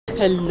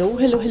Hello,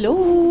 hello,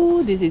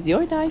 hello! This is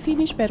your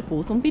Thai-Finnish per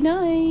Pusong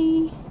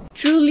Pinay.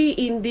 Truly,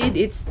 indeed,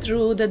 it's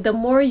true that the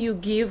more you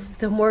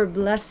give, the more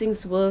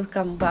blessings will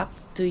come back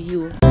to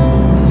you.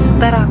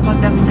 Tara,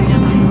 mag-dumpster na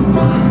tayo.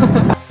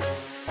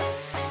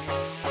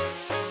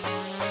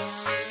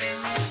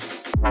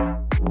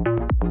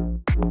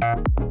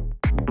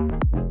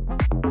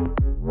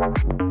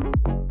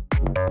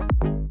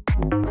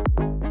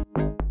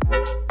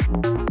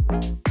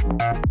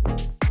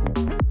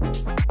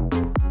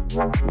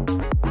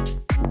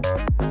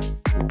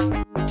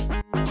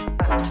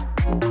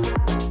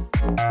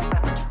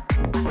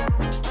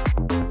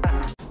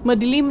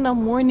 Madilim na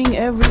morning,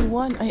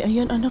 everyone. Ay,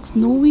 ayan anak,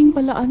 snowing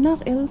pala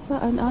anak. Elsa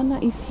and Anna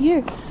is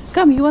here.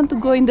 Come, you want to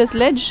go in the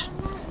sledge?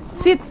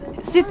 Sit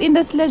in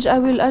the sledge. I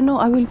will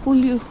pull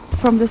you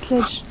from the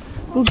sledge.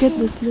 Go get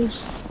the sledge.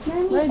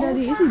 Why,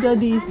 Daddy?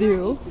 Daddy is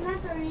there. Oh. It's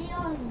not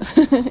real.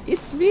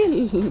 It's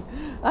real.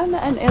 Anna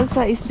and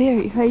Elsa is there,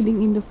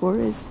 hiding in the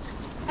forest.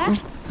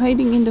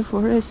 Hiding in the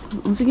forest.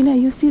 Sige na,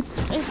 you sit.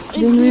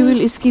 Then we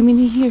will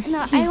skimini here.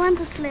 No, I want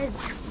a sledge.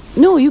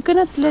 No, you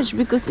cannot sledge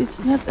because it's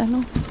not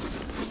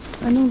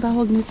Anong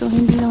tawag nito?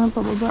 Hindi naman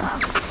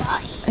pababa.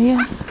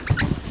 Ayan.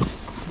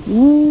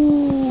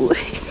 Woo!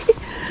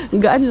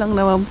 Gaan lang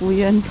naman po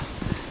yan.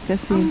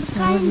 Kasi,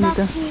 tawag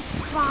nito.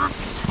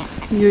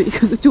 You're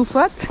too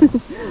fat?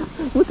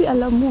 Buti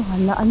alam mo,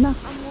 hala anak.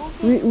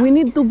 We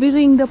need to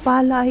bring the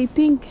pala, I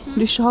think.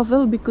 The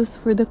shovel because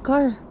for the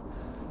car.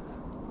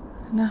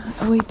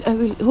 Wait, I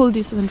will hold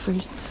this one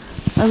first.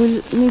 I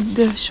will need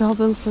the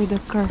shovel for the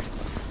car.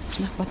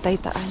 Napatay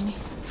taan eh.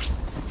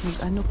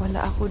 Mag-ano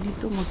pala ako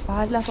dito,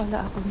 magpala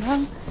pala ako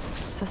ng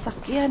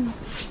sasakyan.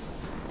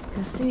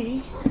 Kasi,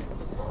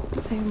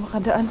 tayo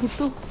makadaan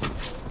dito.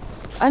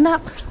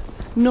 Anak!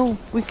 No,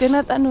 we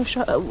cannot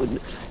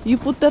you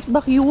put that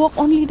back, you walk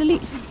only, dali.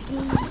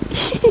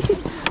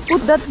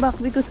 Put that back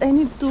because I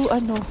need to,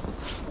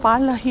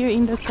 pala here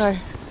in the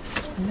car.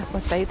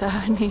 Napatay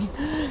tahan eh.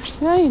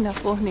 Ay,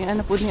 nako, ni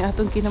ana po ni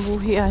atong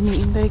kinabuhi ani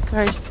in the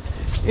cars.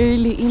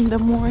 Early in the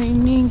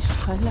morning.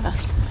 Hala.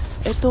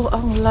 Ito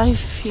ang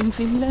life in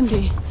Finland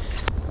eh.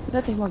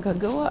 Dati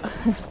magagawa.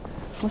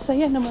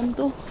 Masaya naman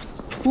to.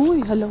 Uy,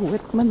 hala,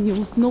 wet man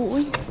yung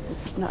snow eh.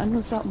 Na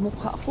sa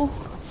mukha ko.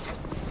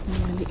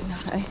 Mali na.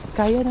 Ay,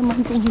 kaya naman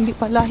kung hindi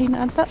palahin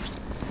ata.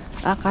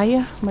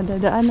 Kaya.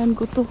 Madadaanan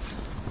ko to.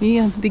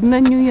 Yan,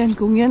 tignan nyo yan.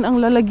 Kung yan ang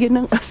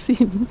lalagyan ng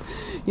asin.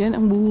 Yan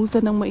ang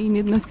buhusan ng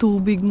mainit na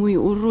tubig mo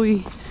yung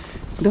uroy.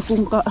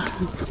 Dakong ka.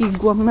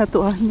 Tigwang na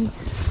to ani.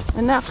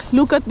 Anak,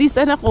 look at this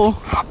anak oh.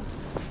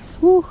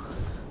 Woo.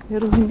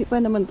 Pero hindi pa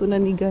naman to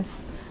nanigas.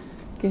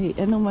 Kaya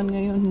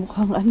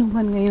mukhang ano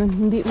man ngayon,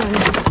 hindi man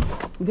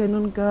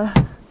ganun ka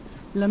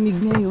lamig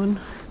ngayon.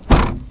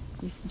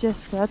 It's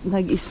just that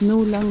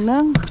nag-snow lang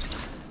ng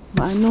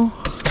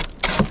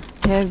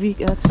heavy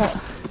ata.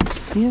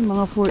 Yan,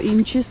 mga 4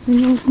 inches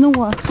din yung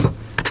snow ah.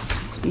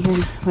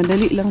 Yan,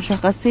 madali lang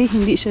siya kasi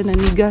hindi siya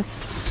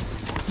nanigas.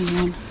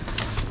 Yan.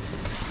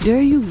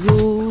 There you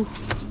go.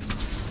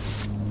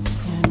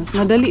 Yan, mas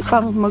madali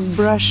pang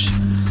mag-brush.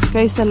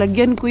 Kaysa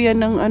lagyan ko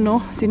yan ng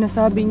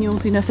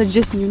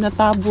sinasuggest nyo na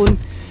tabon.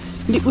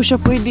 Hindi po siya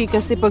pwede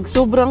kasi pag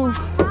sobrang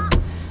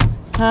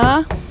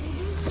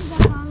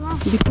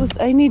because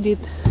I need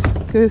it.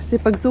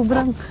 Kasi pag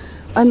sobrang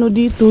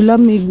dito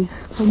lamig,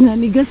 pag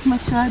nanigas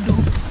masyado,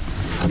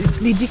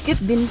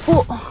 didikit din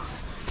po.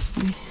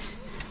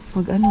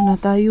 Na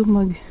tayo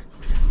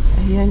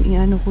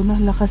ayan, ko na,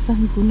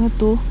 lakasan ko na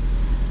to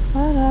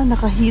para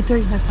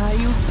naka-heater na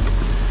tayo.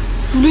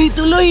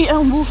 Tuloy-tuloy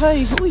ang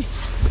buhay. Uy!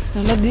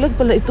 Nalaglag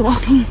pala ito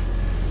aking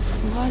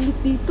wallet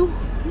dito.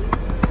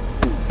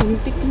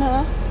 Muntik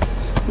na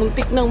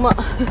muntik nang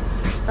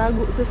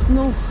tago sa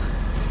snow.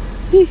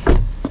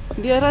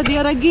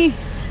 Diara gi.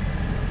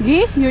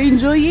 Gi, you're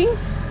enjoying?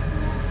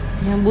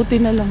 Yan, buti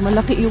na lang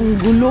malaki yung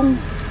gulong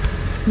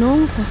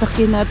no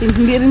sasakyan natin.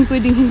 Hindi rin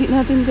pwedeng hindi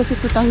natin kasi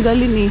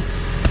tutanggalin eh.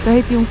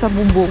 Kahit yung sa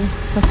bubong.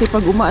 Kasi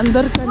pag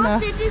umaandar ka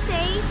na,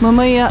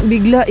 mamaya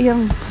bigla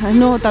yung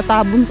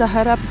tatabon sa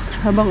harap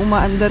habang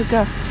umaandar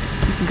ka.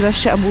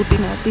 Disgrasya abuti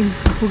natin.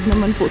 Huwag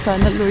naman po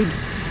sana Lord.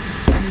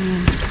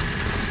 Ayan.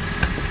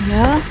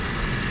 Yeah.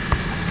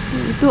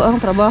 Ito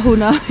ang trabaho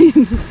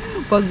namin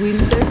pag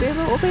winter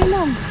pero okay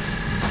lang.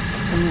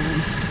 Ayan.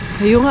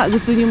 Kayo nga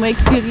gusto niyo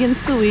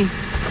ma-experience to eh.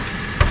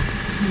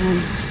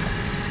 Ayan.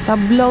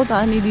 Tablaw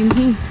taani din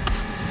eh.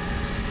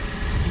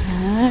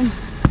 Ayan.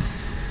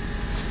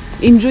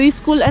 Enjoy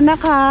school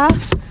anak ha.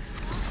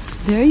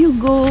 There you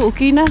go.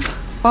 Okay na.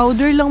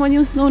 Powder lang man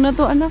yung snow na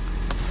to anak.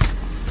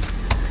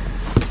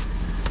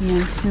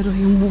 Yan, pero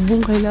yung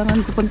bubong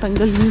kailangan ko pang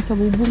tanggalin yung sa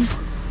bubong.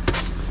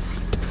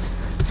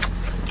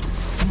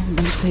 Yan,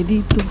 balik tayo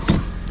dito.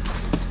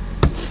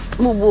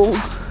 Bubong.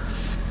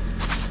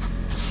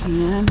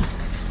 Yan.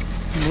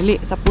 Dali,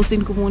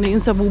 tapusin ko muna yung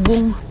sa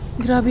bubong.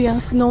 Grabe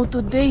ang snow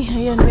today.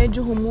 Ayan,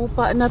 medyo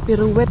humupa na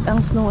pero wet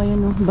ang snow.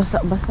 Ayan,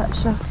 basa-basa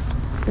siya.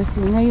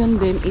 Kasi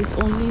ngayon din is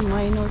only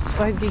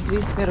 -5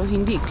 degrees pero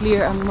hindi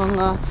clear ang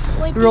mga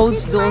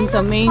roads doon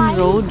sa main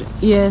road.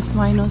 Yes,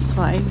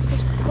 -5.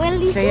 Well,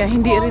 this Kaya is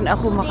hindi cold rin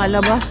ako today.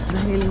 makalabas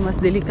dahil mas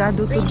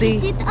delikado Like, today.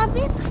 is it a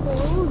bit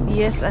cold?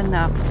 Yes,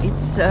 anak.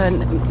 It's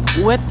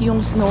wet yung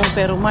snow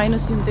pero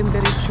minus yung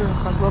temperature.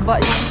 Pagbaba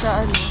yung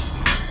sa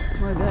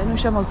ano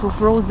siya,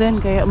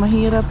 magpo-frozen. Kaya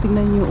mahirap,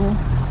 tingnan nyo oh.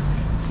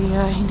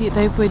 Kaya hindi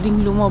tayo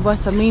pwedeng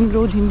lumabas sa main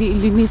road. Hindi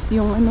ilinis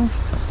yung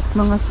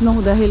mga snow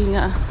dahil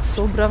nga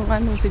sobrang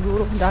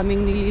siguro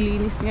daming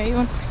nililinis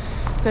ngayon.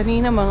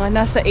 Kanina mga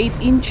nasa 8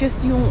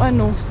 inches yung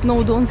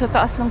snow doon sa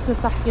taas ng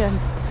sasakyan.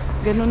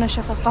 Ganun na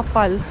siya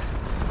kakapal.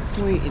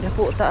 Uy,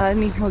 naku,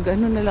 taani,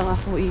 na lang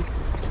ako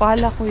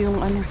pala ko yung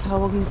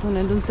tawag nito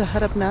na dun sa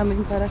harap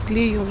namin para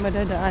clear yung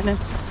madadaanan.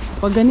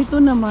 Pag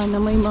ganito naman na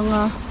may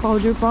mga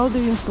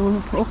powder yung snow,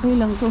 okay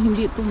lang to,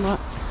 hindi ito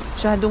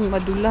masyadong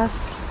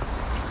madulas.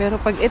 Pero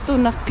pag ito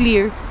na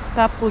clear,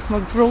 tapos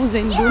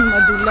mag-frozen dun,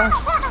 madulas.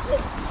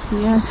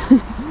 Yan.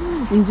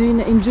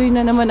 enjoy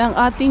na naman ang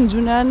ating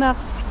Junanax.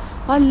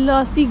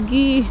 Hala,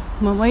 sige.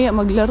 Mamaya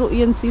maglaro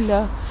yan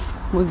sila.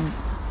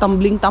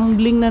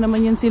 Tumbling na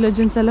naman yan sila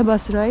dyan sa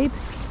labas, right?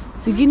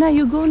 Sige na,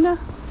 you go na.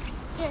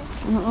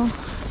 Oo.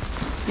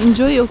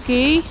 Enjoy,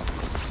 okay?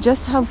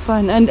 Just have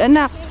fun. And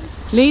anak,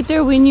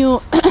 later when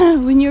you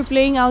when you're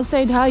playing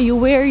outside, you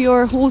wear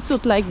your whole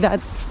suit like that.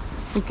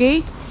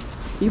 Okay?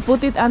 You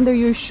put it under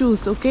your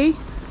shoes, okay?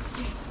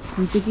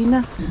 Sige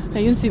na.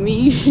 Ayun si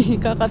Miggy,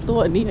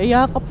 kakatuwa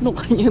niya. Yakap nung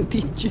kanyang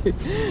teacher.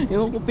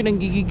 Ewan ko,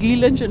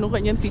 pinanggigigilan siya nung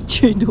kanyang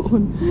teacher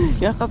doon.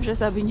 Yakap siya,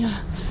 sabi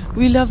niya,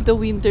 we love the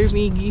winter,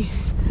 Miggy.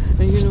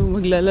 Ayun,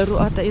 maglalaro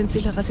ata yan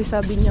sila kasi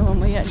sabi niya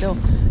mamaya daw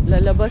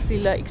lalabas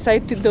sila.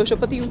 Excited daw siya,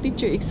 pati yung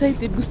teacher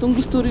excited, gustong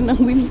gusto rin ng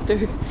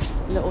winter.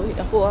 Oy,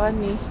 ako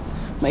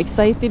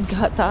ma-excited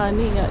ka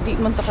ani nga, di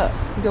man taka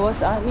gawa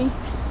sa ani,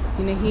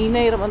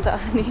 hinahinay raman ta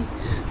ani,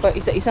 pa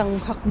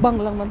isa-isang hakbang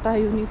lang man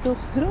tayo nito,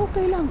 pero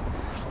okay lang,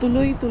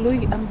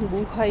 tuloy-tuloy ang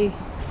buhay.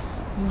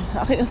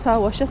 Aking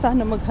asawa siya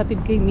sana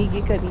maghatid kay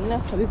Miggy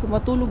kanina, sabi ko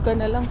matulog ka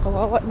na lang,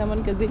 kawawa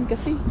naman ka din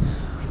kasi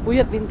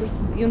puyat din to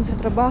yun sa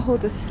trabaho.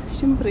 Tapos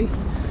syempre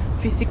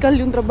physical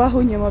yung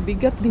trabaho niya,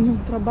 mabigat din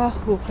yung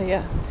trabaho,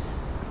 kaya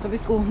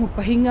sabi ko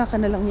magpahinga ka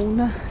na lang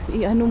muna,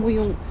 iano mo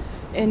yung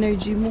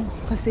energy mo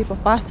kasi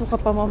papasok ka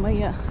pa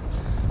mamaya.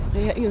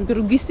 Kaya yun,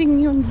 pero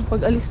gising yun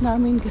pag alis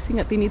namin kasi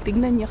nga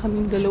tinitignan niya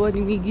kaming dalawa ni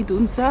Miggy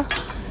doon sa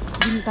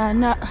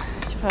bintana.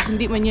 Tsaka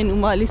hindi man yan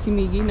umalis si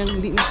Miggy nang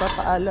hindi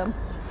nagpapaalam.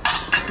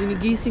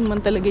 Ginigising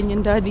man talaga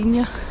niyan daddy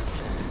niya.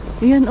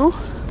 Ayan oh.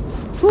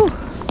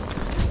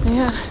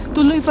 Kaya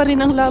tuloy pa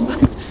rin ang laban.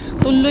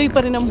 Tuloy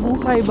pa rin ang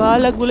buhay.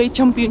 Balag Gulay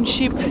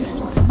Championship.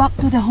 Back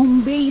to the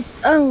home base.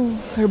 Ang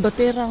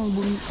harbaterang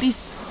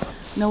buntis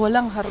na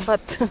walang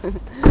harbat.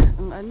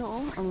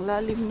 Ang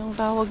lalim ng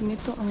tawag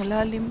nito. Ang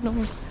lalim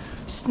ng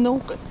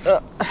snow.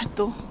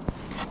 Ito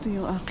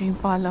yung aking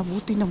pala.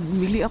 Buti na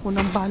bumili ako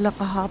ng pala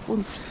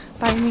kahapon.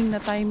 Timing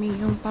na timing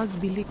yung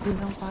pagbili ko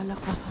ng pala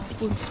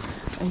kahapon.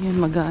 Ayan,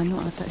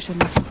 mag-ano ata siya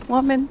na.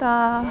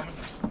 Wamenta!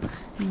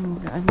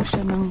 Mag-ano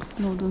siya ng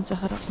snow dun sa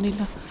harap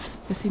nila.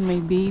 Kasi may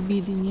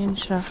baby din yan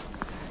siya.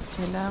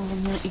 Kailangan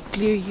niyang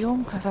i-clear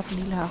yung harap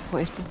nila.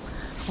 Ako ito,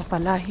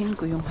 papalahin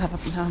ko yung harap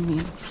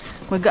namin.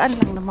 Magaan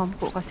lang naman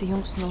po kasi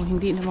yung snow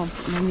hindi naman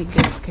po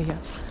nanigas. Kaya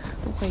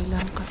okay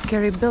lang.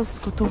 Carry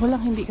bells ko to.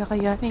 Walang hindi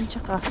kakayanin.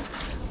 Tsaka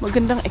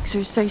magandang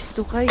exercise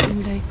to kay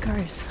Inday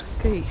Cars.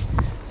 Okay.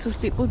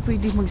 Susti po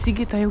pwede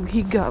magsige tayong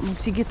higa.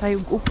 Magsige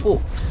tayong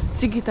upo.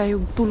 Sige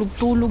tayong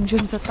tulog-tulog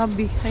dyan sa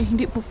tabi. Ay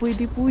hindi po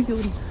pwede po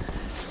yun.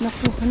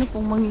 Naku, ano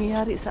pong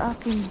mangyayari sa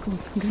akin kung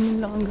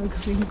ganun lang ang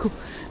gagawin ko.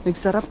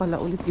 Nagsara pala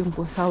ulit yung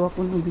asawa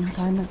ko ng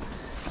bintana.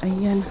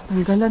 Ayan,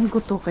 tanggalan ko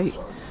to kay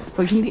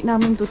pag hindi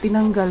namin to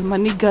tinanggal,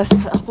 manigas,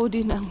 ako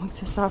din ang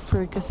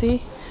magsasuffer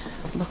kasi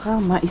baka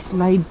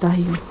ma-slide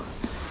tayo.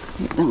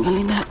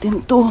 Tanggalin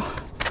natin to.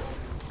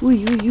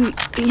 Uy.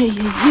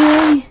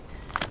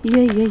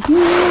 Yay.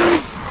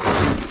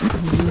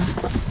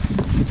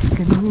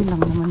 Ganun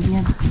lang naman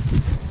yan.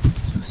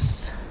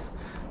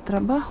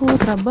 Trabaho.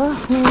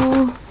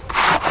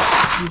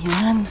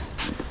 Ayan.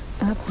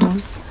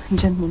 Tapos,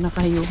 dyan muna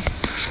kayo.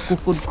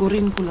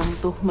 Kukudkurin ko lang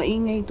to.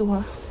 Maingay to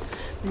ha.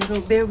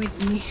 Pero bear with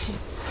me.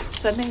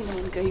 Sanay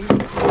naman kayo.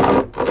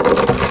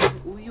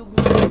 Uyog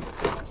na.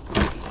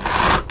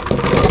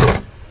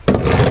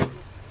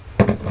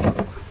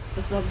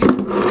 Tapos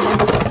mabilis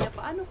niya.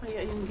 Paano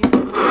kaya yung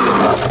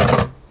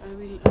ginagawa?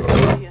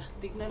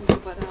 Tignan ko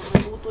para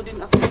matuto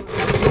din ako.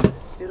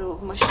 Pero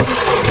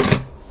machine.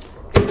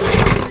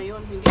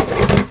 Ngayon, hindi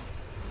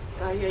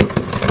kaya yun.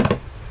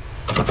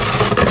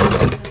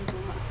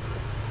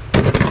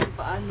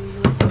 Paano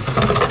yun?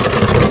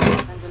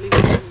 Tanggalin ko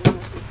yun.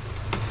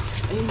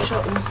 Ayun siya,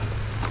 oh.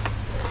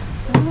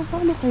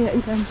 Paano kaya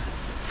ilan?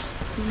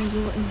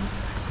 Ginagawa niya.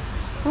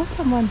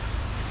 Masa man?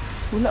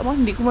 Wala man,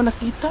 hindi ko man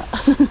nakita.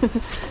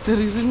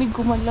 Naririnig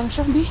ko man lang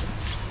siya, di.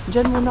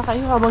 Diyan muna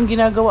kayo habang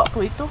ginagawa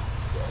ko ito.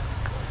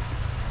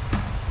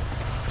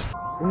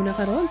 Una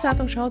karon sa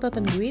atong shoutout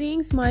and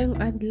greetings, mayong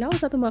adlaw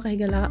sa atong mga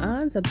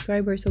kahigalaan,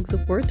 subscribers ug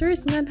supporters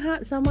nganha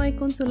sa may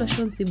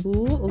Konsolasyon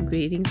Cebu ug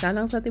greetings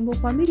salang sa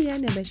timbong pamilya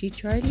ni Beshi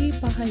Charlie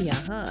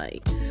Pahayahay.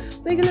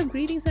 May galang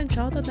greetings and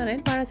shoutout na rin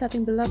para sa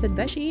ating beloved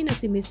Beshi na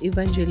si Miss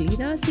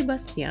Evangelina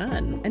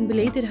Sebastian. And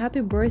belated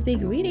happy birthday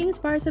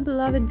greetings para sa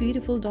beloved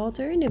beautiful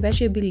daughter ni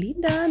Beshi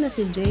Belinda na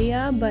si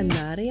Jaya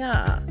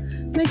Banaria.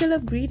 May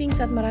galang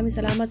greetings at maraming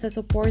salamat sa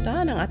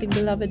suporta ng ating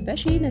beloved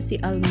Beshi na si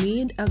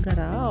Almid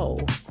Agaraw.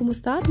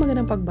 Kumusta at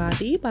magandang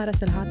pagbati para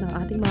sa lahat ng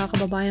ating mga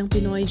kababayang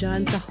Pinoy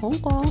dyan sa Hong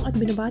Kong at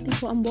binabati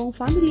ko ang buong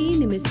family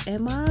ni Miss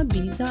Emma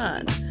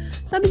Bizan.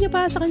 Sabi niya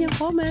pa sa kanyang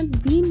comment,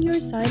 been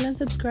your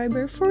silent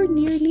subscriber for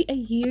nearly a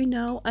year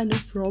now and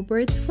with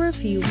Robert for a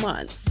few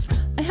months.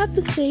 I have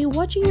to say,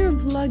 watching your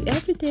vlog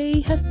every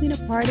day has been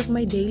a part of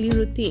my daily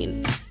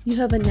routine. You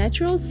have a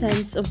natural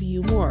sense of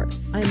humor.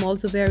 I'm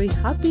also very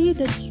happy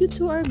that you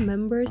two are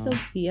members of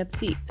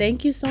CFC.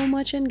 Thank you so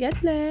much and God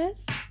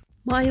bless!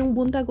 Maayong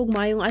buntag ug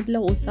maayong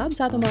adlaw usab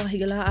sa atong mga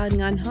kahigalaan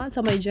nganha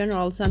sa may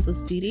General Santos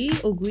City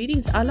ug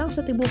greetings alang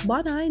sa tibok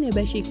banay ni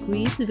Beshi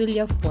Chris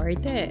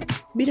Villafuerte.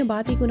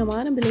 Binabati ko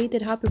naman ang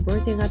belated happy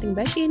birthday ng ating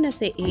Beshi na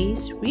si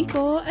Ace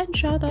Rico and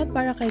shoutout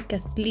para kay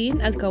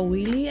Kathleen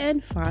Agkawili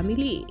and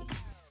family.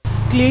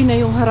 Clear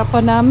na yung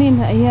harapan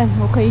namin. Ayan,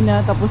 okay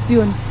na. Tapos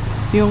yun,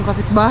 yung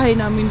kapitbahay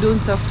namin doon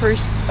sa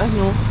first, sa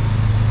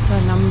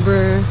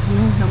number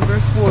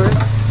 4.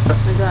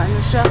 Nag-ano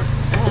siya,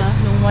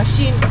 nung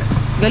machine.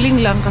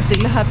 Galing lang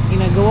kasi lahat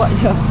ginagawa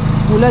niya.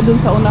 Mula dun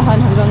sa unahan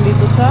hanggang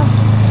dito sa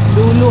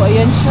dulo.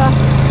 Ayan siya.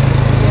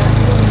 Ayan.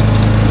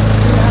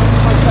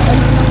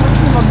 Pagkaano ng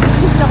machine,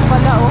 mabilis lang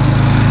pala, oh.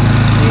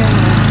 Ayan,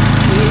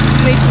 oh.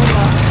 I-straight mo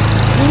na.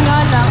 Yung nga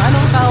lang,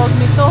 anong tawag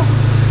nito?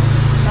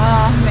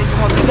 Medyo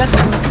mabigat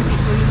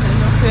dito yung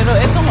ano. Pero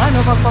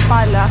itong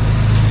pagpapala,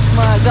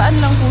 magaan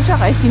lang po siya.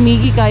 Kahit si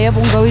Miggy kaya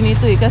pong gawin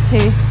ito eh.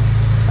 Kasi,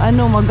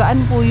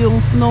 magaan po yung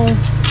snow.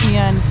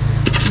 Yan.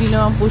 Hindi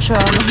naman po siya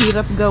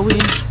mahirap gawin.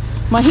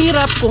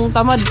 Mahirap kung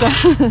tamad ka.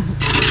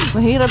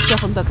 Mahirap siya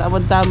kung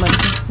tatamad-tamad.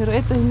 Pero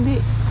ito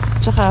hindi.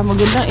 Tsaka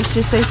magandang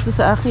exercise to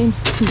sa akin.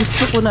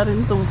 Gusto ko na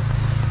rin tong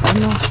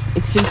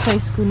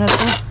exercise ko na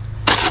to.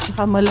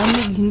 Tsaka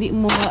malamig. Hindi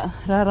mo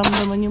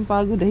mararamdaman yung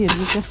pagod. Dahil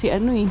kasi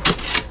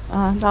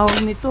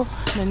tawag nito.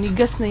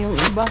 Nanigas na yung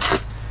iba.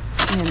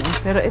 Ayan,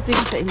 pero ito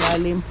yung sa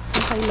ilalim.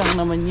 Okay lang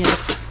naman yan.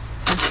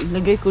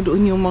 Ilagay ko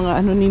doon yung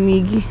mga ni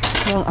Miggy.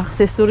 Yung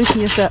accessories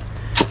niya sa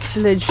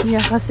sledge niya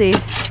kasi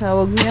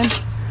tawag niyan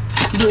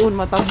doon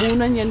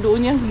matabunan yan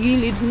doon yung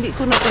gilid, hindi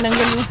ko na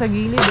tinanggal yung sa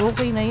gilid,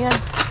 okay na yan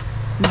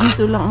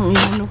dito lang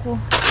ang ko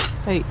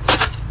ay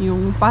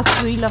yung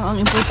pathway lang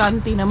ang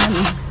importante naman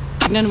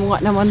tignan mo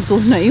nga naman to,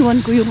 naiwan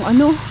ko yung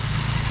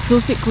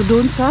susi ko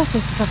doon sa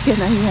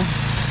sasakyan. Ayan,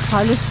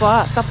 halos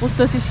pa tapos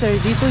na si sir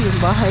dito yung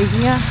bahay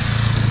niya,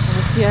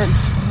 tapos yan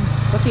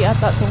pati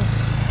ata tong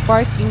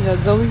parking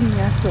gagawin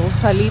niya, so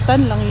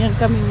salitan lang yan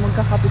kaming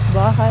magkakapit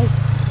bahay.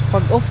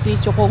 Pag off si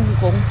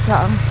Chokongkong,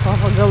 siya ang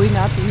papagawin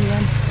natin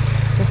yan.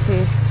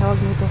 Kasi tawag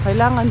nito,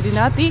 kailangan din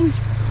nating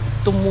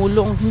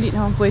tumulong. Hindi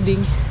naman pwedeng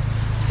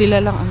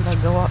sila lang ang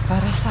gagawa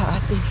para sa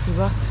atin,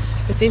 diba?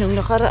 Kasi nung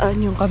nakaraan,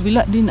 yung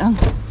kabila din ang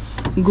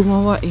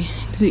gumawa eh.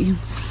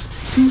 Yung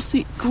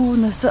susi ko,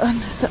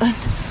 nasaan.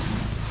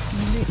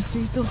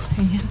 Dito,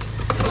 ayan.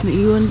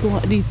 Naiwan ko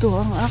nga dito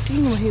ang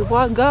aking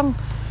mahiwagang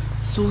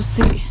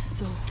susi.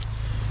 So,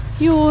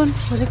 yun.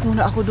 Balik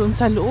muna ako doon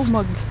sa loob,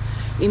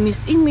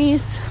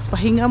 imis-imis,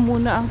 pahinga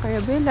muna ang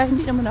kayabela.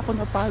 Hindi naman ako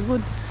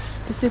napagod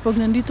kasi pag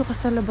nandito ka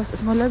sa labas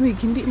at malamig,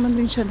 hindi man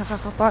rin siya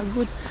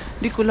nakakapagod.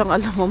 Hindi ko lang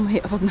alam mamaya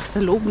pag nasa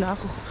loob na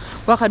ako,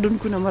 baka doon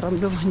ko na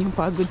maramdaman yung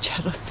pagod.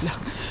 Charos lang.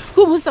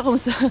 Kumusta?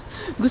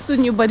 Gusto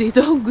nyo ba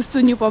dito?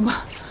 Gusto nyo pa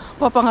ba?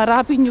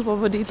 Papangarapin nyo pa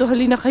ba dito?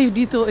 Halina kayo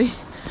dito eh.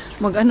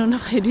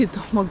 Na kayo dito,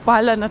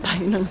 magpala na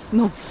tayo ng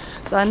snow.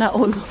 Sana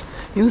all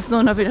yung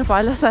snow na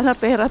pinapala, sana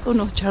pera to,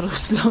 no?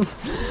 Charos lang.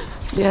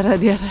 Diara,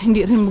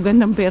 hindi rin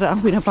magandang pera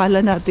ang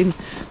pinapala natin.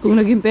 Kung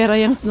naging pera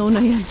yung snow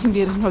na yan,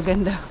 hindi rin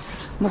maganda.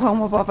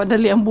 Mukhang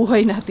mapapadali ang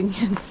buhay natin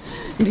yan.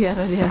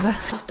 Diara.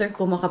 After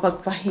ko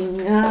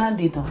makapagpahinga,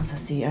 dito ako sa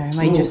CR.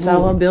 My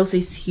Jusawa Bills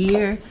is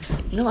here.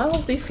 No, I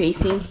won't be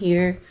facing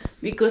here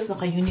because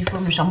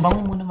naka-uniform na siyang.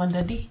 Bango mo naman,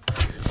 Daddy.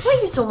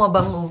 Why you so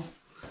mabango?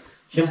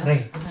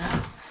 Siyempre.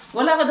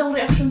 Wala ka daw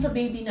reaction sa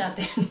baby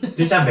natin.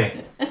 Di sabi?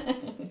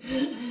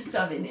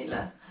 Sabi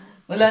nila.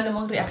 Wala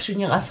namang reaction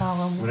yung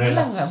asawa mo.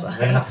 Relax. Wala nga ba?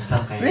 Relax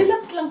lang kayo.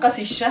 Relax lang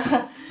kasi siya.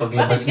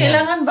 Paglabas bakit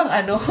kailangan bang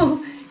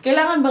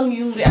kailangan bang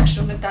yung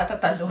reaction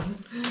nagtatatalon?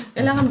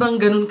 Kailangan bang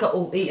ganun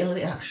ka-OA ang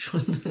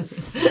reaction?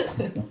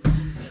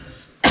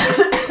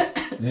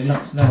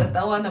 Relax lang.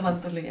 Natawa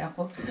naman tuloy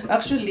ako.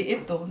 Actually,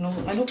 ito, nung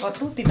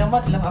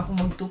tinamad lang ako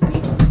magtupi.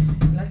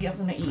 Lagi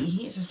ako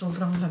naiihi sa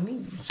sobrang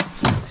lamig.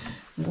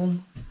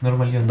 Boom.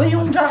 Normal yun. Ba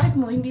yung jacket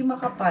mo, hindi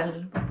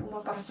makapal.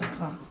 Pumapasok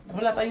ka.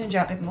 Wala pa yung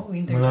jacket mo,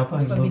 winter wala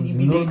jacket.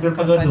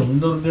 pa.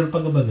 Order pa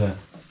gabaga.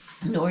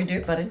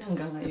 No-order pa rin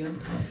hanggang ngayon.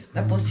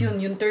 Tapos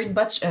yung third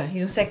batch,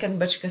 yung second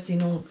batch kasi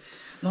nung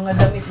mga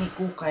damit ni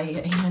Kukay.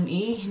 Ayan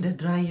the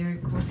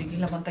dryer ko. Sige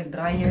lang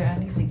tag-dryer,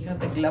 ani. Sige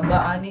lang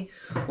taglaba, ani.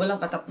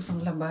 Walang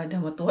katapusang labada.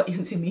 Matuwa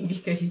yun si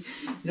Miggy kay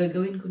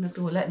gagawin ko na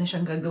to. Wala na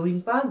siyang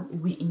gagawin pag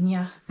uwiin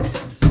niya.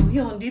 So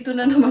yun, dito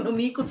na naman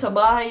umikot sa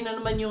bahay na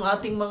naman yung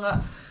ating mga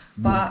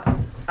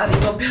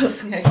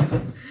arrivables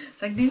ngayon.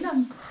 Sagdi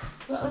lang.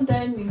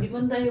 Hindi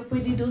man tayo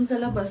pwede doon sa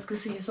labas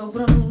kasi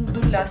sobrang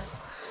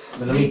dulas.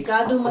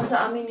 Delikado man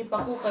sa amin ni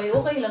Pakukay.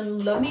 Okay lang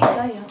yung lamig,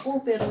 kaya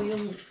ko. Pero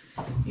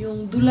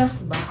yung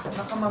dulas ba,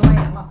 baka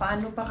mamaya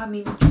mapaano pa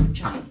kami ni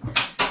Chuchay.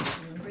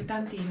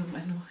 Importante yung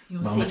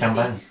yung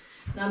safety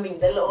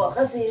namin dalawa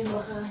kasi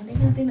baka hindi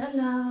natin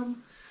alam.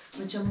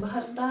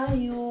 Matsambahan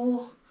tayo.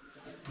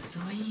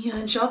 So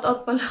ayan, shout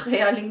out pala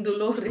kay Aling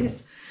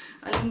Dolores.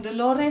 Aling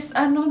Dolores,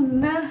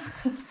 na?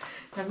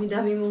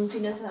 Dami-dami mong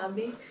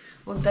sinasabi.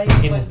 Huwag tayo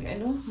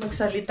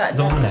magsalita na.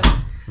 Doon muna.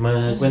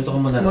 Magkwento ko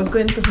muna.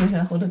 Magkwento muna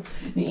ako.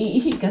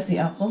 Iihi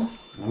kasi ako.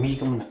 Mamihi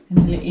ka muna.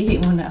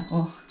 Ihi muna ako.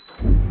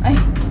 Ay,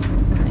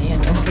 ayan,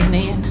 okay na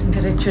yan.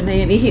 Diretso na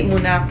yan. Ihi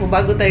muna ako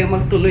bago tayo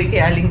magtuloy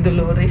kay Aling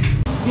Dolores.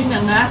 Yun na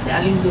nga, si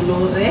Aling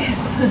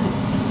Dolores.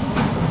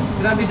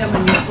 Grabe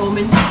naman yung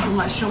comment.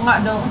 Syunga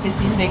daw kasi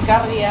Sinday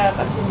Karya.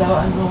 Kasi daw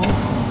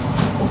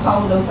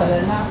uhaw daw sa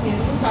lalaki.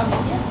 Ano sabi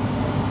niya?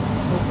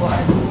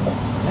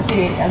 Kasi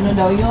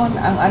daw yun,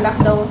 ang anak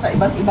daw sa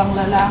iba't ibang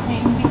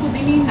lalaki. Hindi ko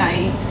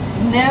dininay.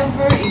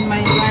 Never in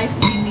my life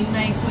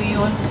dininay ko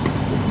yun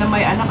na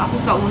may anak ako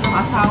sa unang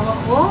asawa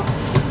ko,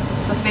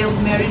 sa failed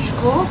marriage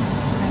ko.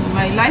 And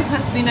my life has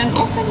been an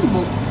open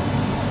book.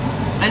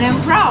 And I'm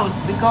proud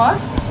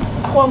because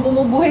ako ang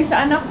bumubuhay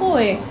sa anak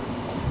ko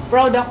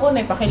Proud ako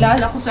na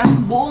ipakilala ko sa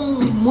buong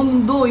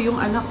mundo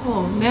yung anak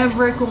ko.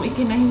 Never kong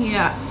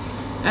ikinahiya.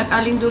 At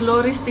Aling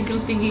Dolores,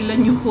 tigil-tigilan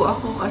niyo po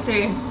ako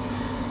kasi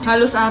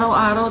halos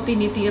araw-araw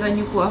tinitira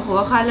niyo po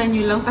ako. Akala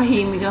niyo lang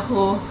tahimik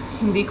ako.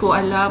 Hindi ko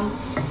alam.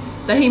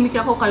 Tahimik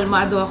ako,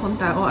 kalmado akong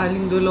tao,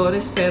 Aling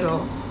Dolores,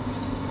 pero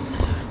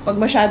pag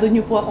masyado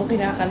niyo po akong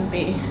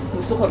kinakampi,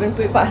 gusto ko rin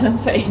po ipaalam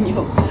sa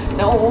inyo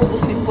na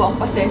uubos din po ang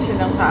pasensya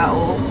ng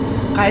tao.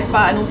 Kahit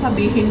pa anong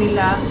sabihin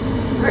nila,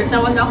 hurt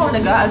naman ako,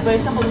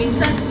 nag-a-advise ako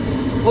minsan,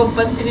 huwag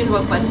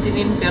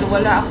pansinin, pero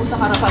wala ako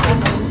sa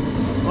karapatan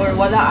or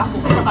wala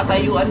ako sa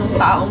katayuan ng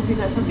taong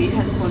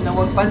sinasabihan ko na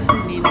huwag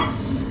pansinin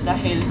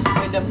dahil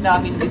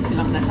damdamin din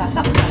silang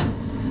nasasaktan.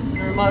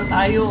 Normal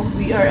tayo.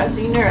 We are a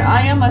sinner.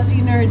 I am a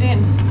sinner din.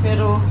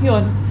 Pero,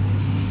 yun.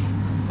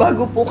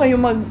 Bago po kayo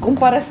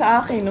magkumpara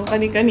sa akin ng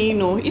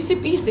kani-kanino,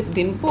 isip-isip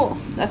din po.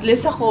 At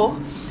least ako,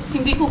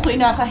 hindi ko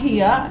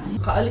kinakahiya.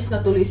 Kaalis na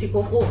tuloy si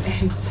Coco.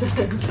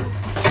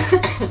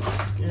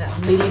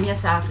 Bilin niya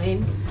sa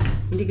akin.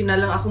 Hindi ko na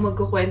lang ako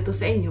magkukwento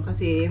sa inyo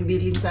kasi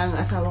bilin sa ang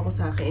asawa ko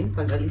sa akin.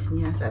 Pag alis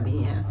niya,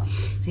 sabi niya,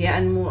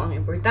 hayaan mo, ang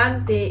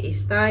importante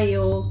is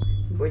tayo.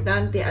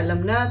 Importante,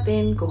 alam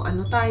natin kung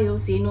ano tayo,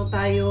 sino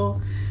tayo,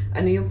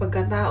 ano yung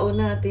pagkatao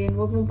natin.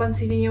 Huwag mong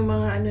pansinin yung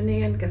mga na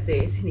yan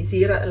kasi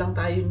sinisira lang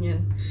tayo niyan.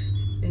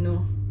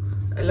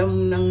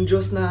 Alam ng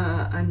Diyos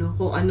na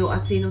kung ano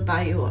at sino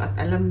tayo at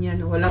alam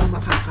niya na walang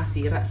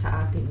makakasira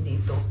sa atin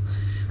dito.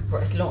 For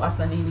as long as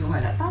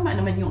naniniwala. Tama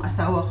naman yung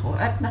asawa ko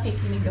at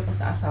nakikinig ako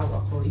sa asawa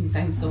ko in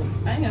times of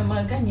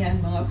mga ganyan,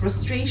 mga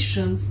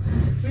frustrations.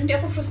 Pero hindi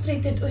ako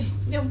frustrated.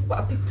 Hindi ako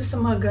pa-apekto sa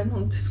mga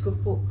ganun. Diyos ko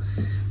po.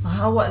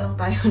 Mahawa lang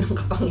tayo ng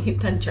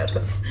kapangitan.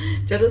 Charos.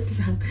 Charos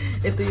lang.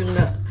 Ito yung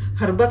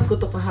harbat ko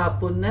to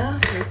kahapon na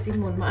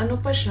Simon. Maano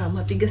pa siya.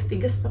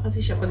 Matigas-tigas pa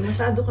kasi siya. Pag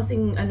masyado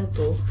kasing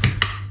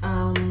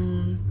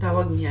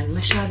tawag niyan,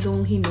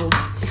 masyadong hinog.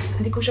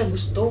 Hindi ko siya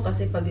gusto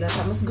kasi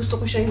paglasa. Mas gusto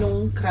ko siya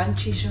yung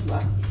crunchy siya ba.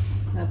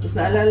 Tapos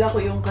naalala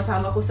ko yung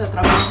kasama ko sa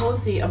trabaho,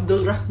 si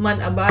Abdul Rahman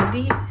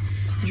Abadi.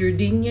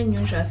 Jordanian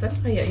yun siya. Saan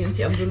kaya yun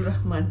si Abdul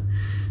Rahman?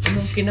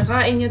 Nung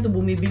kinakain niya to,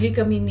 bumibili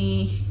kami ni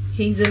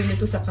Hazel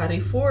nito sa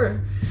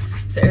Carrefour.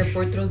 Sa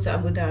Airport Road sa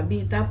Abu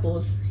Dhabi.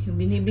 Tapos, yung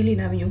binibili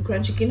namin yung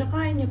crunchy,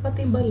 kinakain niya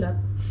pati balat.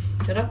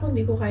 Pero ako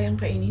hindi ko kayang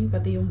kainin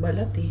pati yung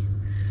balat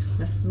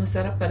Mas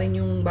masarap pa rin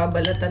yung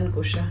babalatan ko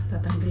siya.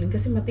 Tatanggalin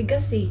kasi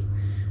matigas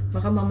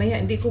Baka mamaya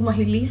hindi ko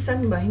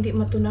mahilisan ba, hindi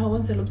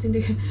matunawan sa loob.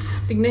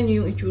 Tignan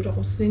niyo yung itsura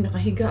ko. Kasi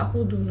nakahiga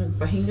ako doon,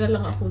 nagpahinga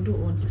lang ako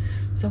doon.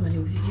 Sa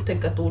manibisiki,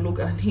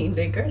 tagkatulog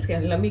hindi cars. Kaya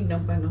lamig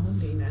ng panahon.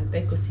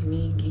 Inaantay ko si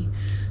Miggy.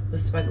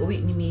 Tapos pag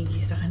uwi ni Miggy,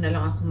 saka na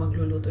lang ako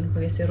magluluto.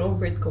 Pag si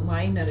Robert,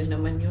 kumain na rin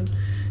naman yun.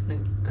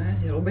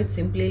 Si Robert,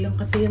 simple lang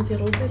kasi yan si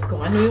Robert.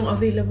 Kung ano yung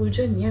available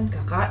dyan, yan.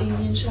 Kakain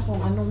yan siya.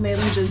 Kung anong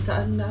meron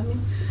dyan namin.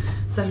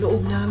 Sa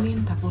loob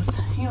namin. Tapos,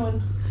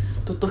 yun.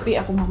 Tutupi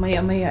ako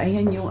mamaya-maya.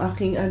 Ayan yung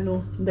aking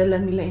dala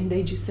nila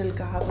Inday Giselle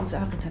kahapon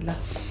sa akin. Hala,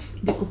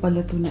 hindi ko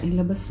pala ito na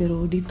ilabas.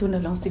 Pero dito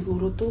na lang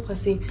siguro to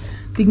kasi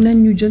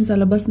tignan nyo dyan sa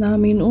labas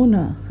namin.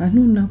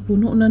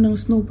 Puno na ng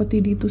snow pati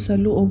dito sa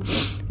loob.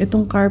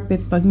 Itong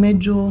carpet, pag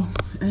medyo,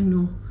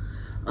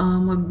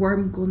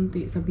 mag-warm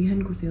konti,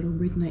 sabihan ko si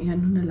Robert na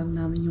na lang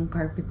namin yung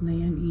carpet na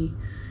yan.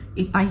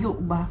 Itayo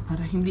ba?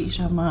 Para hindi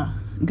siya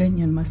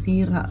ganyan,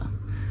 masira.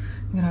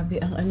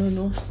 Grabe ang ano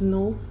no,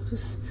 snow.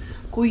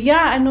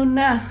 Kuya, ano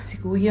na? Si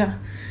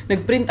Kuya.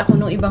 Nagprint ako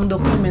ng ibang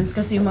documents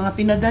kasi yung mga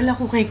pinadala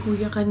ko kay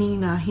Kuya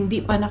kanina, hindi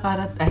pa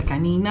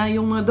kanina,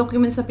 yung mga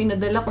documents na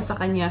pinadala ko sa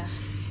kanya,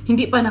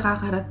 hindi pa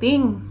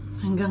nakakarating.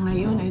 Hanggang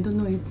ngayon, I don't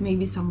know, it may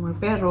be somewhere.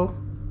 Pero,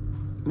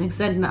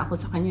 nag-send na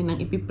ako sa kanya ng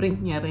ipiprint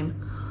niya rin.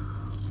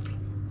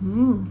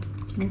 Ang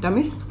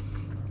tamis.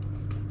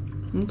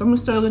 Ang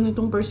tamis talaga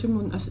nitong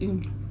persimmon, as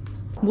in.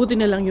 Buti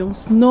na lang yung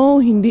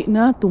snow, hindi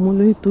na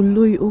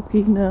tumuloy-tuloy.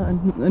 Okay na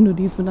ano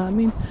dito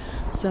namin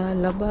sa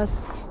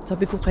labas.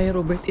 Sabi ko kay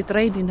Robert,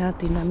 itry din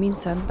natin na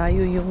minsan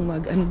tayo yung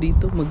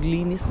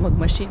maglinis,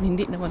 mag-machine.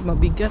 Hindi naman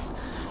mabigat.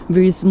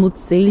 Very smooth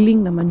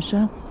sailing naman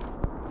siya.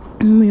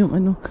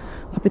 Yung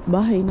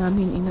kapitbahay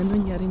namin, inano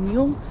niya rin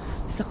yung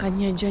sa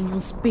kanya dyan,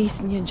 yung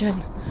space niya dyan.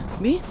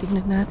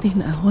 Tingnan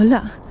natin.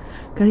 Wala.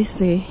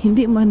 Kasi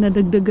hindi man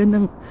nadagdagan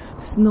ng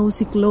snow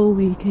si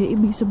Chloe. Kaya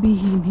ibig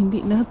sabihin, hindi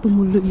na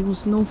tumuloy yung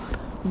snow.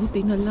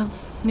 Buti na lang.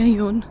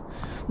 Ngayon,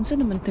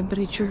 saan naman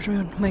temperature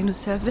yun?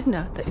 -7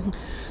 na. Yung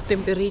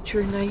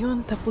temperature na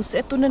yun. Tapos,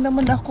 eto na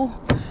naman ako.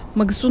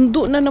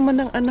 Magsundo na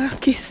naman ng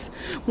anakis.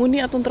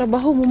 Muni atong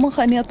trabaho,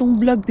 mumaka ni atong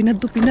vlog.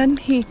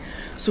 Pinadupinanhi.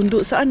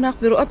 Sundo sa anak.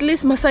 Pero at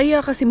least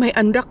masaya kasi may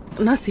anak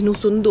na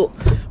sinusundo.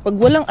 Pag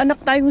walang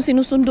anak tayong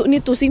sinusundo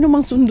nito, sino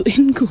mang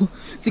sunduin ko?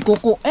 Si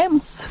Coco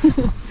Ems.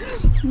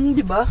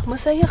 Diba?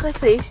 Masaya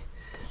kasi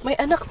may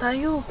anak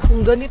tayo.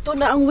 Kung ganito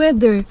na ang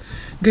weather,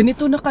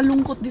 ganito na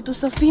kalungkot dito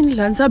sa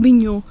Finland, sabi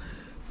nyo,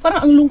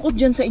 parang ang lungkot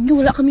dyan sa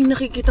inyo, wala kaming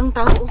nakikitang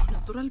tao.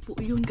 Natural po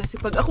yun kasi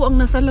pag ako ang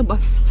nasa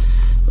labas,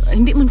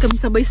 hindi man kami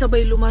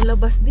sabay-sabay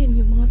lumalabas din.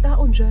 Yung mga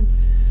tao dyan,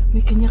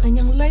 may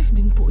kanya-kanyang life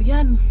din po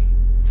yan.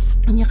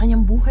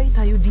 Kanya-kanyang buhay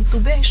tayo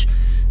dito, besh.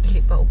 Dali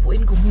pa,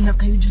 upuin ko muna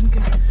kayo dyan.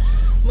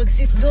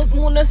 Mag-sit dog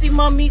muna si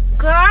Mami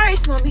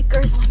Cars. Mami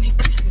Cars.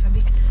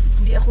 Grabe.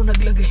 Hindi ako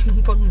naglagay ng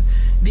pang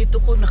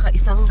dito ko.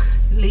 Naka-isang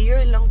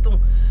layer lang tong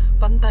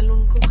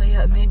pantalon ko.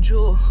 Kaya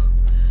medyo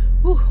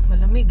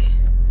malamig.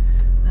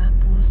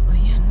 Tapos,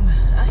 ayan.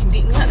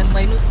 Hindi nga.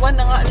 Nag-1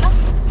 na nga lang.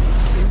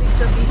 So, ibig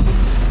sabihin,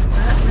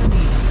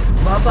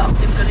 baba ang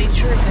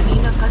temperature.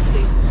 Kanina kasi,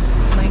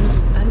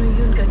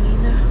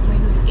 kanina.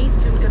 -8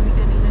 yun kami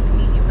kanina.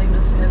 Nagiging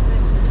 -7.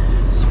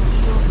 So,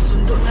 yun.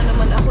 Sundo na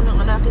naman ako ng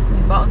anakis.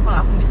 May baon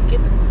pa akong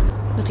biscuit.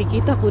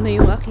 Nakikita ko na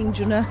yung aking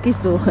junakis.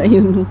 So,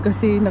 ayun.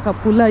 Kasi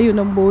nakapula yun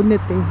ang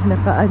bonnet eh.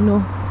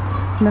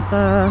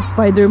 Naka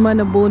Spider-Man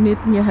na bonnet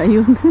niya.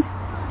 Ayun.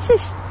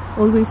 Shish!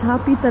 Always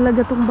happy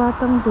talaga tong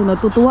batang to.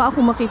 Natutuwa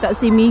ako makita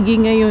si Miggy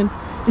ngayon.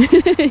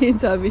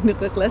 Sabi ng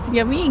kaklase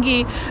niya,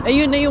 Miggy,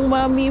 ayun na yung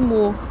mami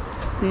mo.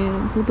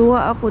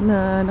 Tutuwa ako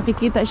na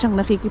nakikita siyang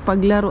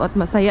nakikipaglaro at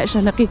masaya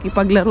siya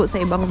nakikipaglaro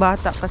sa ibang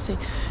bata. Kasi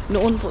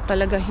noon po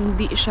talaga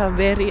hindi siya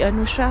very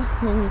yung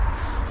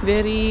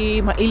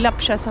very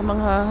mailap siya sa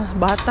mga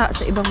bata,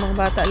 sa ibang mga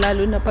bata.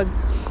 Lalo na pag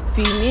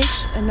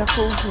finish, anak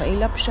ko,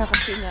 mailap siya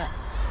kasi nga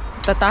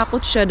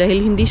tatakot siya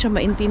dahil hindi siya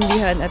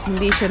maintindihan at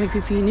hindi siya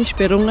nagfi-finish.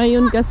 Pero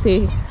ngayon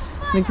kasi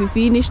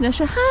nagfi-finish na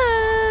siya.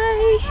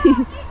 Hi!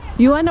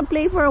 You wanna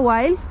play for a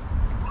while?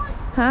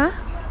 Huh?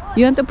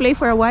 You want to play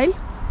for a while?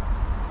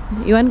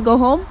 You want to go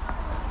home?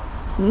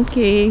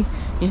 Okay.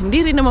 Hindi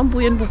rin naman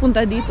po yan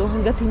pupunta dito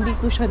hanggat hindi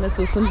ko siya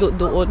nasusundo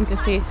doon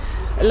kasi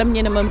alam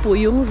niya naman po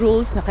yung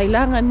rules na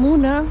kailangan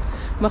muna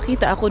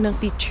makita ako ng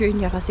teacher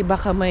niya kasi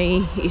baka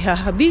may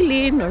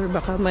ihahabilin or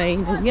baka may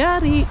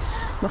nangyari,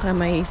 baka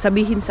may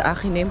sabihin sa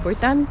akin na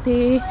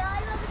importante.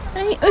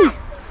 Ay,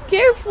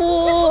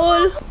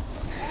 careful!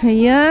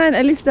 Ayan,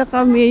 alis na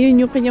kami.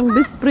 Yun yung kanyang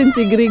best friend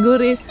si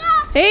Gregory.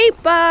 Hey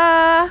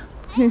pa!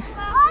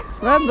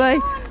 Bye-bye.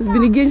 Tapos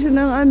binigyan siya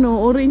ng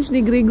orange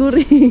ni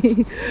Gregory.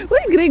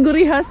 Well,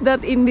 Gregory has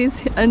that in this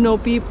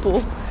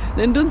Pipo.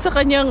 Nandun sa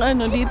kanyang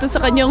dito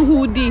sa kanyang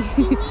hoodie.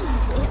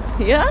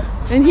 Yeah?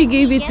 And he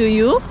gave it to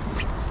you?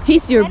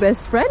 He's your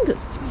best friend?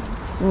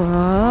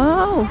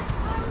 Wow.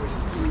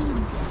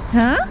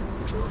 Huh?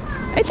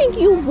 I think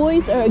you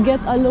boys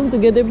get along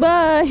together.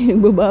 Bye!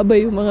 Bababa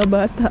yung mga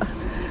bata.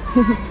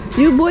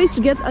 You boys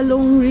get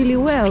along really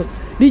well.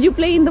 Did you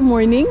play in the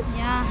morning?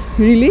 Yeah.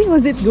 Really?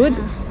 Was it good?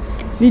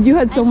 Did you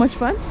had so much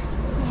fun?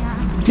 Yeah.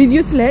 Did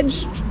you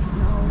sledge?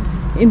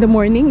 No. In the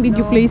morning, did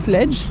you No. play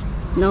sledge?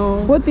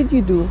 No. What did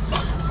you do?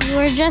 We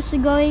were just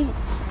going.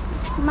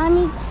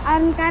 Mommy,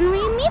 can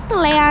we meet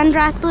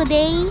Leandra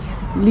today?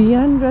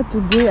 Leandra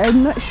today?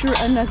 I'm not sure,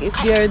 anak, if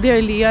they are there.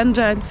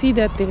 Leandra and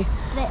Fidate.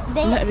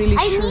 I'm not really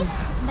sure.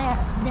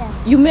 Them.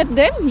 You met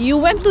them? You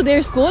went to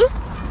their school?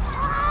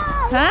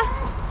 Huh?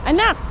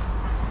 Anak,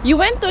 you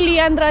went to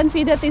Leandra and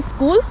Fidate's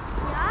school?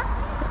 Yeah.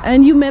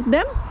 And you met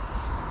them?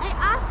 I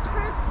asked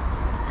her.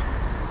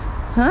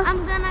 Huh?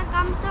 I'm gonna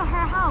come to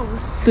her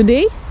house.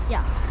 Today?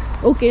 Yeah.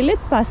 Okay,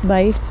 let's pass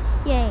by.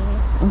 Yay.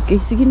 Okay,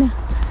 sige na.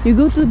 You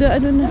go to the,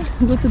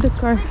 go to the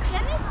car.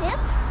 Can I sit?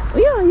 Oh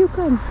yeah, you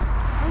can.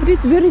 It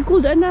is very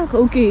cold, anak.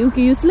 Okay,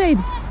 you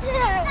slide.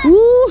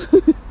 Woo!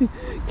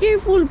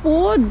 Careful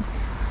po.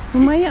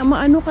 Mamaya,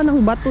 maano ka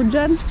ng bato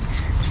dyan.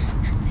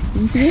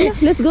 Sige na,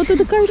 let's go to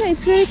the car na.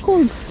 It's very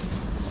cold.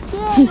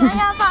 Yay, I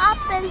have an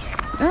apple.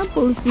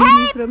 Apple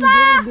sili from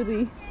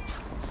Burberry.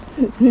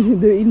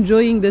 They're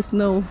enjoying the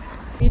snow.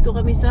 Dito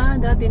kami sa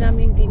dati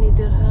naming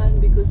tinitirhan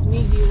because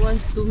Miggy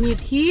wants to meet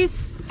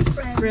his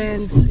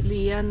friends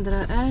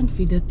Leandra and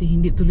Fidati.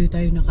 Hindi tuloy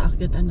tayo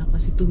nakaakyat anak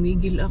kasi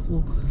tumigil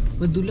ako.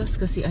 Madulas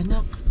kasi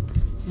anak.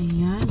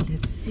 Ayan,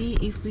 let's see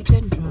if we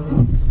can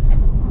drive.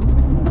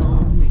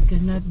 No, we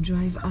cannot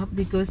drive up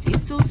because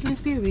it's so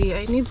slippery.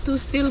 I need to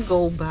still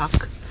go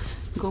back.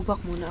 Go back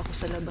muna ako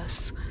sa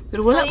labas.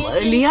 Pero wala, so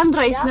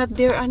Leandra is not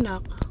there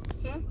anak.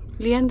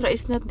 Leandra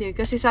is not there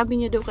kasi sabi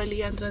niya daw kay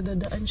Leandra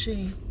dadaan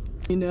siya eh.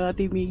 Yun na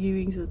ate Miggy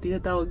Wing, so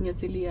tinatawag niya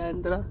si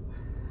Leandra.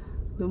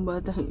 Yung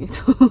batang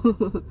ito.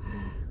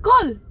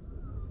 Call!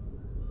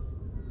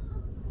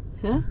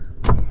 Huh?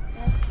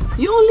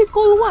 You only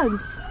call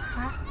once.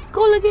 Huh?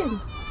 Call again.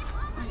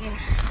 Okay.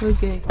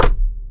 Okay.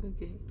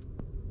 Okay.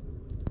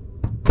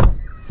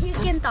 You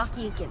can talk,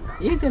 you can talk.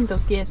 You can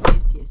talk. Yes,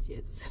 yes, yes,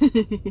 yes.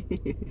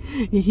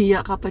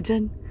 Hihiya ka pa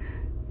dyan.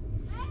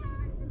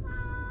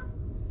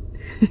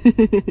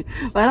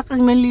 Para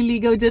kang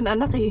nanliligaw dyan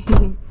anak eh.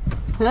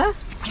 Huh?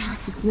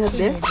 It's not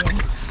there?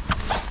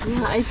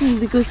 Yeah, I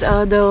think because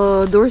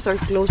the doors are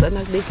closed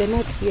anak, they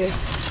cannot hear.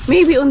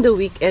 Maybe on the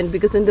weekend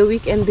because on the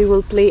weekend they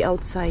will play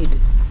outside.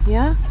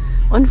 Yeah?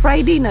 On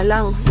Friday na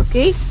lang,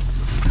 okay?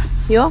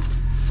 Yo?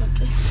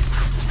 Okay.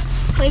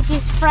 Wait,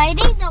 is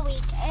Friday the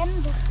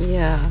weekend?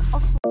 Yeah.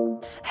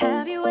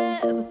 Have you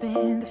ever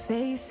been the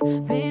face,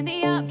 been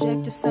the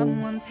object of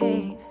someone's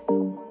hate?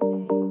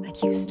 Like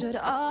you stood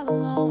all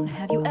alone.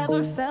 Have you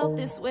ever felt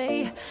this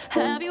way?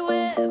 Have you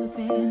ever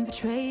been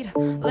betrayed,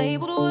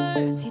 labeled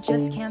words you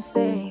just can't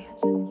say?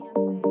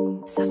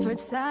 Suffered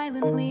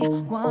silently,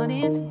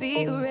 wanting to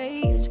be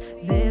erased.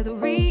 There's a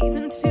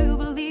reason to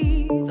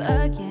believe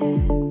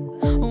again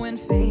when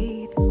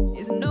faith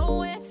is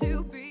nowhere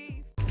to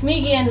be.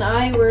 Miggy and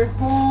I were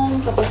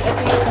home. Tapos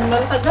ito yung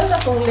matagal na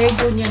tong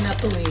Lego niya na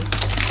to eh.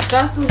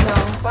 Kaso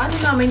lang, paano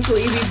namin to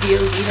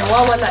i-rebuild?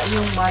 Nawawala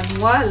yung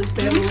manual.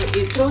 Pero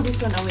throw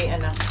this one away,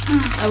 anak.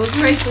 I will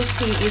try to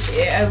see if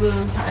I will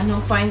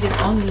find it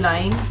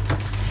online.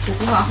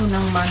 Kukuha ako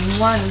ng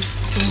manual.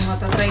 Kung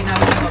matatry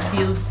namin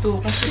ma-build to.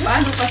 Kasi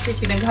paano kasi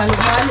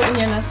pinaghalo-halo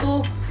niya na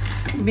to.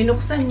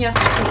 Binuksan niya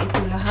kasi ito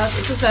lahat.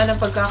 Ito sana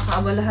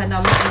pagkakaabalahan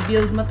namin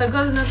i-build.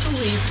 Matagal na to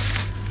eh.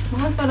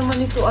 Mahal pa naman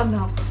ito,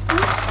 anak.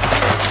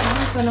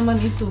 Mahal pa naman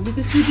ito.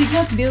 Because we did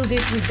not build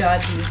it with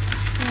daddy.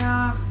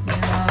 Yeah.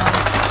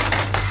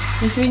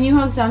 Because when you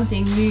have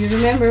something, you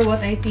remember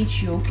what I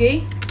teach you,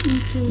 okay?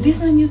 Okay.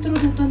 This one you throw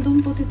that one,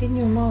 don't put it in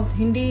your mouth.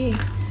 Hindi.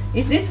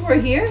 Is this for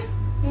here?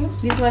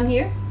 This one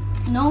here?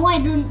 No, I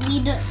don't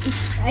need it.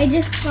 I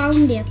just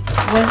found it.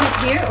 Was it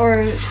here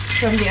or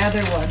from the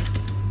other one?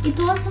 It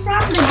was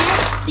from the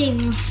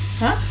guesting.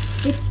 Huh?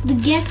 It's the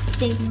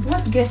guesting.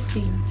 What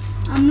guesting?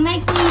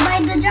 Like we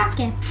buy the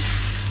jacket.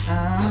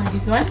 Ah,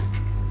 this one?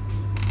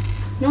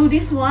 No,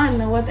 this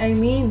one. What I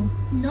mean.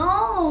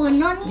 No,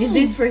 not Is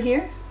this for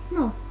here?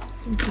 No.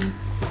 Okay.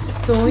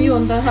 So,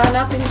 yun.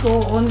 Hanapin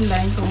ko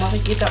online. Kung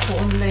makikita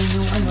ko online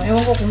yung ano.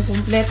 Ewan ko kung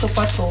kumpleto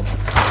pa to.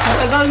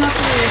 Matagal na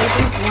to. I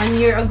think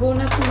 1 year ago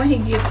na to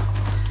mahigit.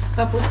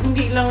 Tapos,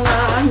 hindi lang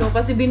na ano.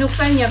 Kasi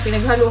binuksan niya.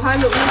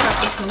 Pinaghalo-halo na.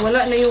 Tapos,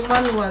 wala na yung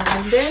manual.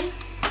 And then,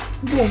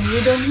 boom.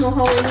 You don't know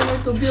how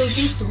to build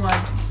this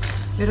one.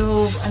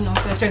 Pero,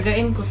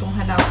 tatsagain ko itong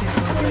hanapin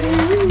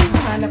online.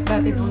 Hanap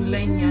natin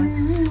online yan.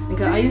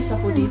 Nag-aayos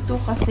ako dito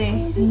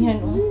kasi, ayan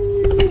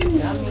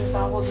daming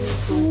tawag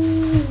dito.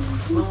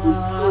 Mga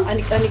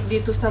anik-anik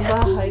dito sa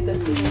bahay.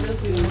 Tapos tinanggal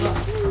ko yung mga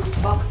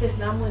boxes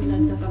naman.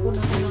 Nagtatapon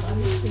ako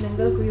ng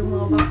tinanggal ko yung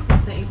mga boxes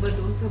na iba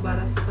doon sa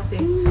barasto kasi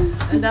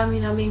ang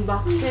dami naming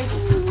boxes.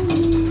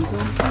 So,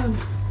 yun.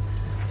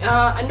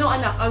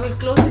 Anak, I will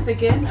close it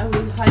again. I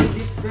will hide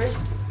it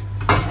first.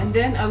 And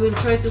then I will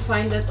try to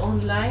find that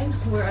online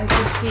where I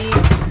can see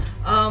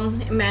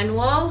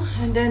manual,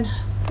 and then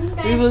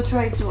we will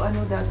try to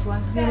that one.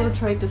 We will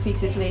try to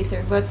fix it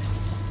later, but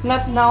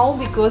not now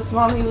because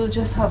mommy will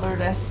just have a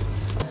rest.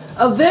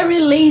 A very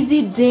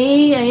lazy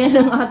day. Ayan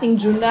ang ating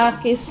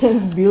Junakis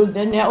build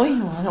na niya. Uy,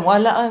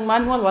 wala ang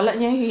manual, wala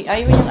niya.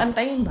 Ayaw niyang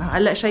antayin.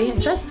 Bahala siya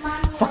yan.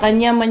 Sa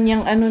kanya man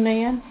yung na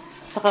yan.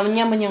 Sa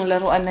kanya man yung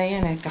laruan na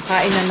yan.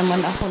 Kakain na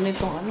naman ako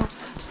nitong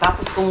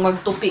Tapos kung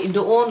magtupi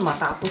doon,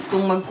 matapos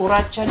kung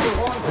magkuratsa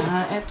doon.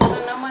 Eto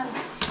na naman.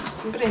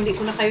 Siyempre, hindi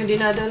ko na kayo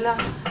dinadala.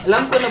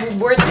 Alam ko,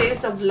 nabuboard kayo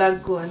sa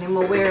vlog ko. I'm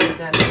aware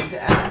that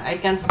I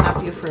can't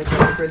stop you for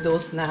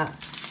those na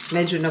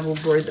medyo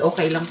nabuboard.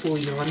 Okay lang po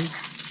yun.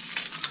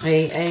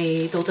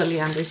 I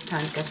totally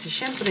understand. Kasi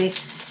siyempre,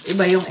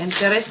 iba yung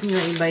interest nyo.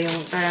 Iba yung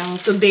parang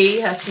today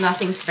has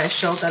nothing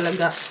special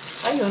talaga.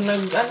 Ayun,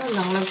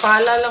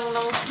 nagpala lang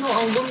ng snow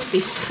ang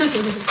buntis.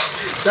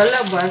 Sa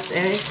labas,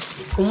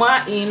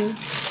 kumain,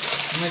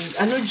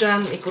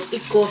 dyan,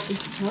 ikot-ikot.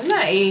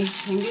 Wala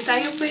hindi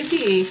tayo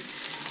pwede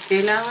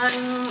Kailangan,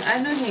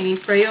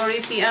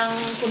 priority ang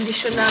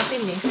kondisyon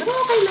natin Pero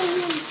okay lang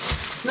yun.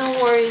 No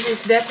worries,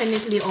 it's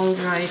definitely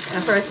alright.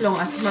 For as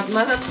long as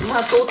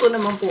matuto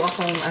naman po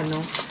akong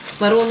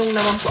marunong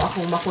naman po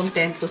akong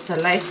makontento sa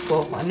life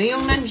ko. Kung ano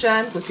yung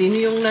nandyan, kung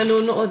sino yung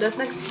nanonood at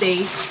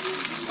nagstay,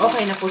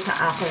 okay na po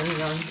sa akin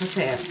yun.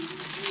 Kasi,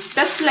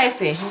 that's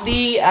life eh.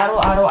 Hindi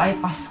araw-araw ay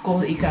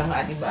Pasko, ika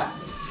nga, diba?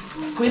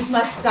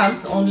 Christmas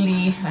comes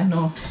only,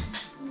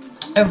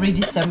 every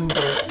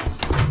December.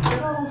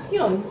 Pero,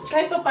 yun,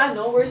 kahit pa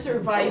paano, we're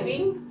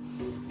surviving.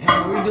 And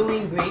we're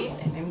doing great.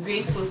 And I'm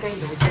grateful kay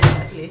Lord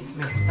that at least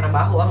may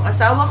trabaho ang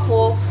asawa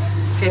ko.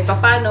 Kahit pa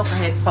paano,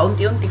 kahit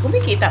paunti-unti,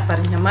 kumikita pa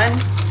rin naman.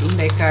 Kasi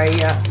hindi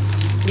kaya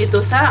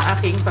dito sa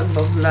aking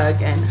pagbablog.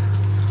 And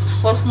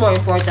what's more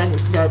important is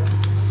that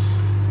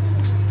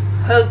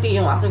healthy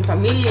yung aking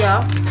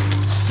pamilya.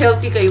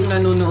 Healthy kayong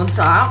nanonood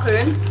sa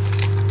akin.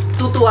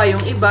 Tutuwa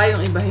yung iba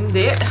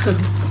hindi.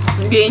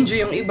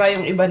 Nag-enjoy yung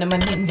iba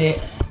naman hindi.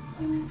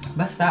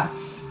 Basta,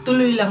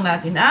 tuloy lang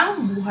natin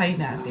ang buhay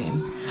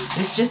natin.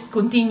 Let's just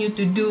continue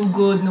to do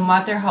good no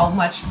matter how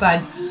much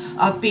bad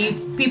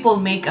people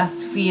make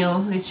us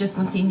feel. Let's just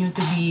continue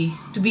to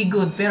be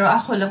good. Pero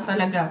ako lang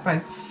talaga,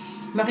 pag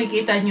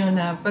makikita nyo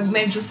na pag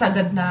medyo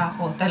sagad na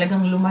ako,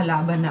 talagang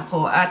lumalaban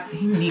ako at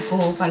hindi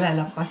ko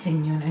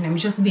palalampasin yun. And I'm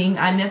just being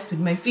honest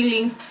with my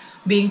feelings,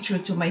 being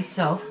true to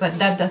myself.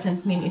 But that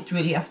doesn't mean it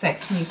really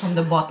affects me from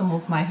the bottom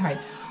of my heart.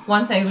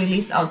 Once I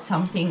release out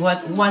something,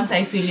 once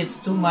I feel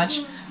it's too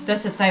much,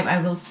 that's the time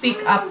I will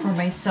speak up for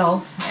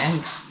myself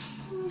and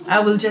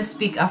I will just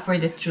speak up for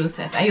the truth.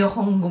 At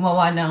ayokong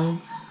gumawa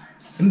ng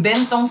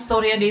imbentong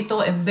storya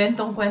dito,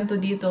 imbentong kwento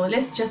dito.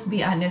 Let's just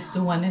be honest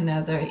to one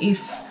another. If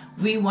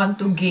we want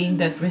to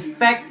gain that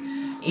respect,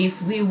 if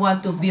we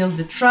want to build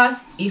the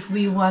trust, if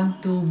we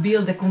want to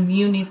build a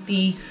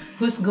community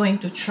who's going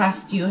to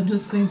trust you and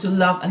who's going to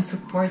love and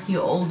support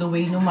you all the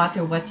way, no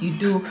matter what you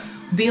do,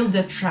 build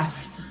the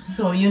trust.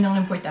 So, yun ang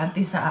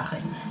importante sa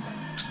akin.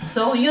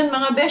 So, yun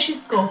mga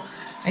beshies ko.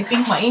 I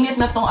think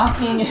mainit na tong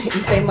aking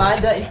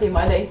ensaymada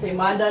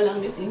lang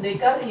ni Inday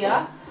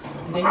Karya.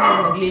 And then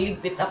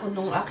nagliligpit ako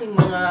nung aking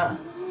mga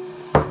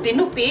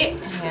tinupi.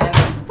 Ayan,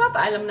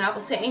 papaalam na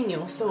ako sa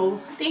inyo. So,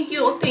 thank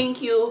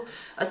you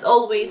as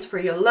always for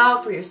your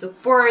love, for your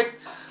support,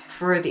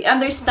 for the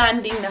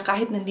understanding na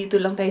kahit nandito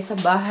lang tayo sa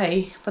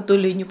bahay,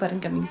 patuloy nyo pa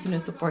rin kaming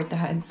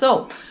sinusuportahan.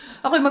 So,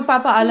 ako'y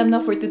magpapaalam na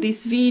for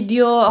today's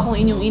video. Akong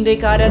inyong Inday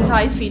Karya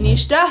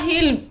Thai-Finnish.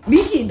 Dahil,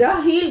 look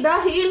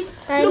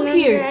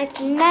here.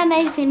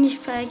 Nanay finish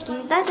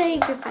packing.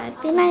 Tatay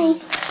Pinay.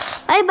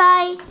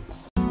 Bye-bye.